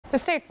The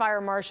State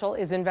Fire Marshal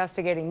is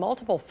investigating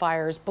multiple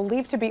fires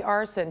believed to be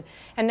arson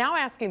and now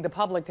asking the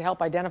public to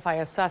help identify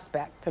a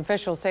suspect.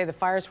 Officials say the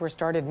fires were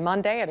started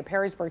Monday at a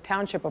Perrysburg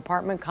Township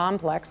apartment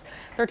complex.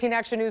 13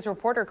 Action News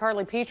reporter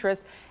Carly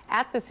Petrus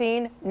at the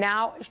scene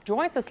now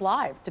joins us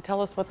live to tell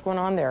us what's going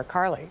on there.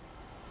 Carly.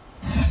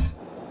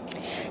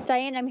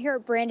 Diane, I'm here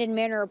at Brandon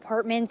Manor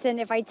Apartments, and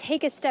if I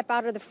take a step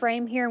out of the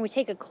frame here and we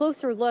take a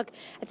closer look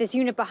at this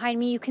unit behind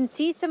me, you can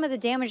see some of the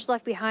damage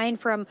left behind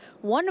from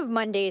one of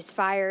Monday's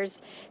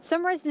fires.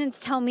 Some residents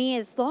tell me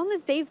as long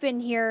as they've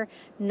been here,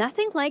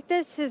 nothing like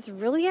this has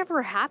really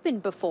ever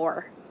happened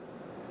before.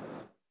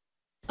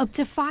 Up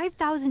to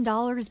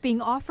 $5,000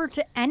 being offered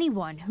to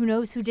anyone who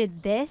knows who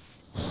did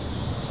this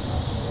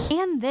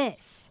and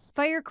this.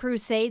 Fire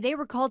crews say they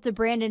were called to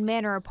Brandon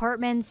Manor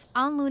Apartments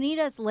on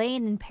Lunitas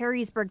Lane in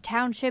Perrysburg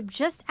Township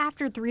just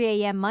after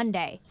 3 a.m.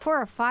 Monday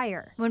for a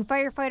fire. When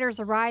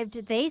firefighters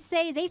arrived, they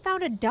say they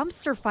found a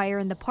dumpster fire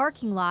in the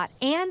parking lot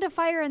and a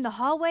fire in the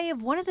hallway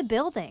of one of the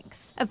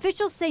buildings.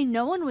 Officials say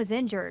no one was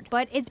injured,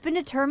 but it's been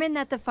determined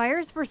that the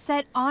fires were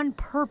set on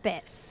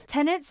purpose.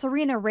 Tenant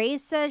Serena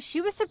Reyes says she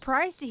was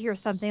surprised to hear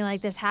something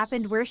like this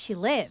happened where she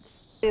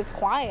lives. It's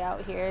quiet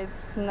out here.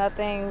 It's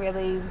nothing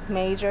really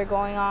major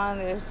going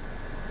on.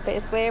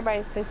 Basically,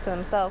 everybody sticks to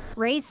themselves.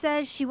 Ray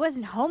says she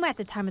wasn't home at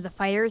the time of the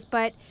fires,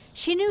 but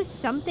she knew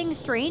something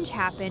strange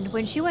happened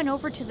when she went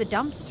over to the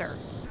dumpster.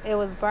 It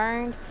was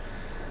burned,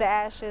 the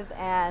ashes,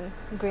 and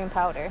green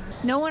powder.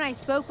 No one I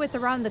spoke with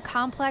around the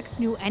complex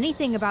knew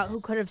anything about who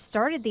could have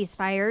started these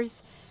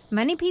fires.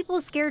 Many people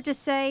scared to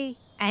say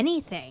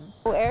anything.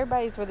 Well,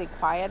 everybody's really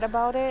quiet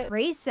about it.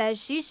 Ray says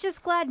she's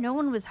just glad no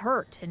one was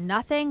hurt and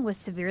nothing was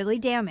severely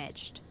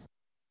damaged.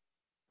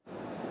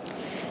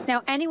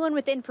 Now, anyone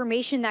with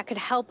information that could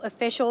help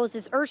officials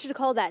is urged to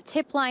call that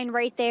tip line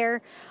right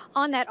there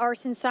on that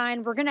arson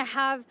sign. We're going to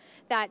have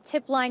that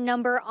tip line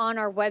number on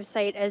our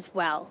website as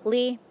well.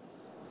 Lee?